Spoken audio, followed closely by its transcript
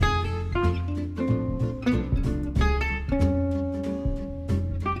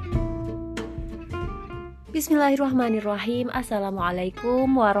Bismillahirrahmanirrahim.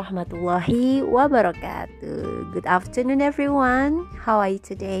 Assalamualaikum warahmatullahi wabarakatuh. Good afternoon, everyone. How are you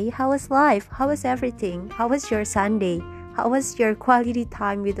today? How was life? How was everything? How was your Sunday? How was your quality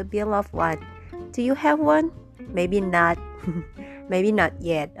time with a beloved one? Do you have one? Maybe not. Maybe not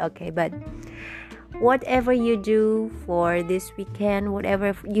yet. Okay, but whatever you do for this weekend,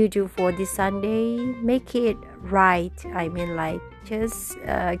 whatever you do for this Sunday, make it right. Just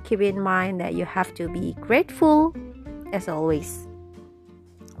keep in mind that you have to be grateful as always.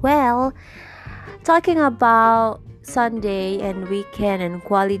 Well, talking about Sunday and weekend and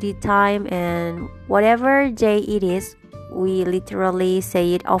quality time and whatever day it is, we literally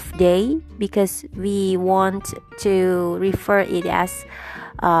say it off day because we want to refer it as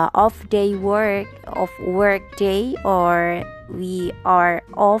off work day, or we are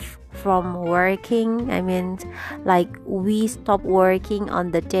off from working. We stop working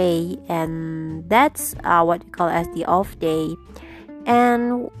on the day, and that's what we call as the off day.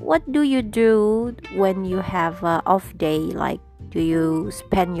 And what do you do when you have an off day? Like, do you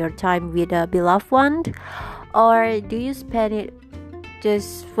spend your time with a beloved one, or do you spend it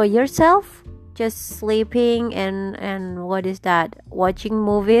just for yourself, just sleeping and watching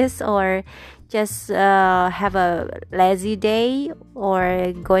movies, or just have a lazy day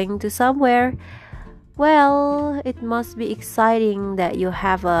or going to somewhere? Well, it must be exciting that you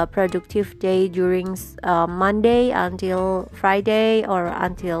have a productive day during Monday until Friday or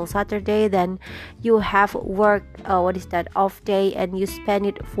until Saturday. Then you have work off day, and you spend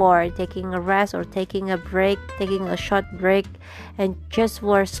it for taking a rest or taking a short break, and just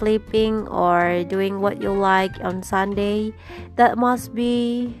for sleeping or doing what you like on Sunday. That must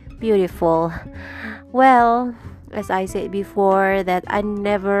be beautiful. Well, as I said before, that I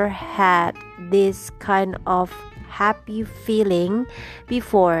never had this kind of happy feeling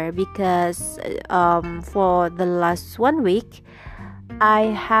before, because for the last 1 week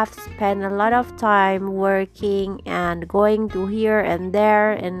I have spent a lot of time working and going to here and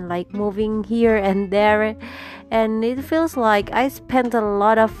there and moving here and there, and it feels like I spent a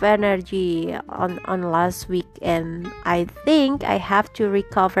lot of energy on last week, and I think I have to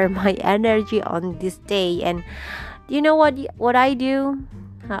recover my energy on this day. And you know what I do?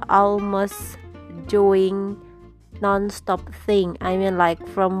 Almost doing non-stop thing.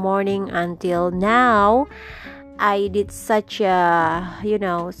 From morning until now, I did such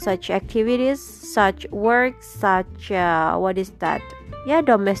activities, such work, such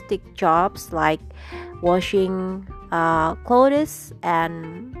domestic jobs, like washing clothes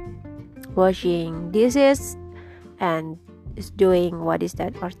and washing dishes, and doing or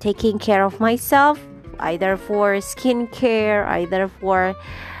taking care of myself, either for skincare, either for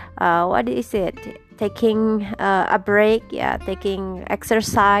taking a break, taking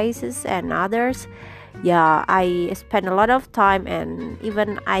exercises and others. I spent a lot of time, and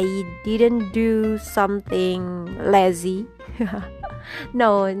even I didn't do something lazy.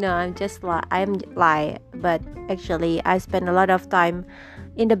 no, but actually I spent a lot of time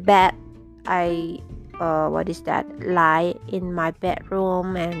in the bed. I lie in my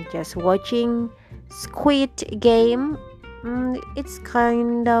bedroom and just watching Squid Game. It's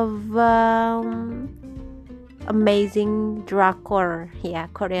kind of amazing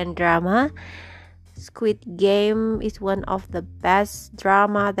Korean drama. Squid Game is one of the best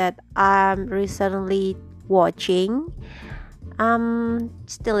drama that I'm recently watching. I'm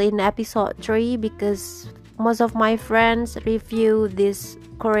still in episode 3 because most of my friends review this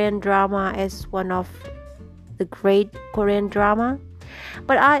Korean drama as one of the great Korean drama.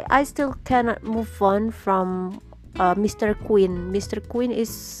 But I still cannot move on from Mr. Queen. Mr. Queen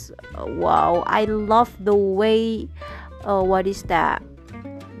is wow. I love the way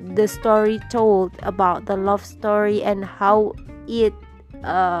the story told about the love story and how it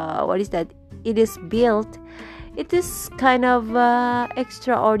is built. It is kind of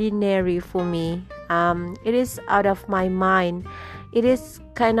extraordinary for me. It is out of my mind. It is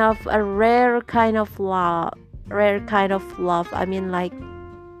kind of a rare kind of love. I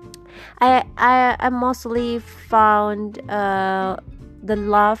mostly found the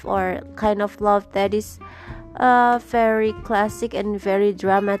love, or kind of love, that is very classic and very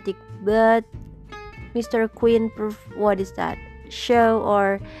dramatic, but Mr. Queen show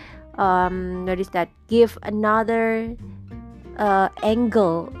or give another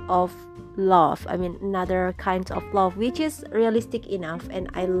angle of love. Another kind of love which is realistic enough, and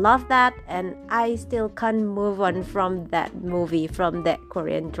I love that, and I still can't move on from that movie, from that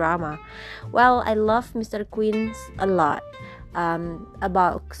Korean drama. Well, I love Mr. Queen a lot.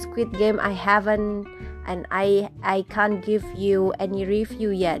 About Squid Game, I haven't and I can't give you any review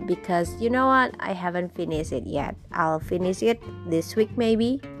yet because you know what, I haven't finished it yet. I'll finish it this week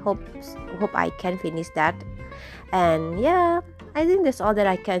maybe. Hope I can finish that. And yeah, I think that's all that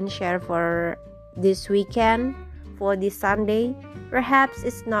I can share for this weekend, for this Sunday. Perhaps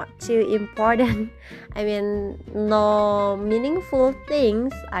it's not too important. I mean, no meaningful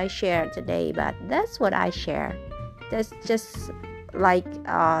things I share today, but that's what I share. That's just like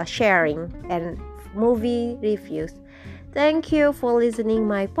sharing and movie reviews. Thank you for listening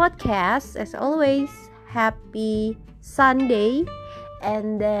my podcast. As always, happy Sunday,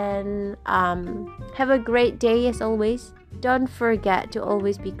 and then have a great day as always. Don't forget to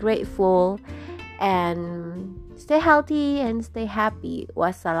always be grateful and stay healthy and stay happy.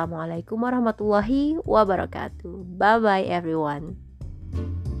 Wassalamualaikum warahmatullahi wabarakatuh. Bye bye everyone.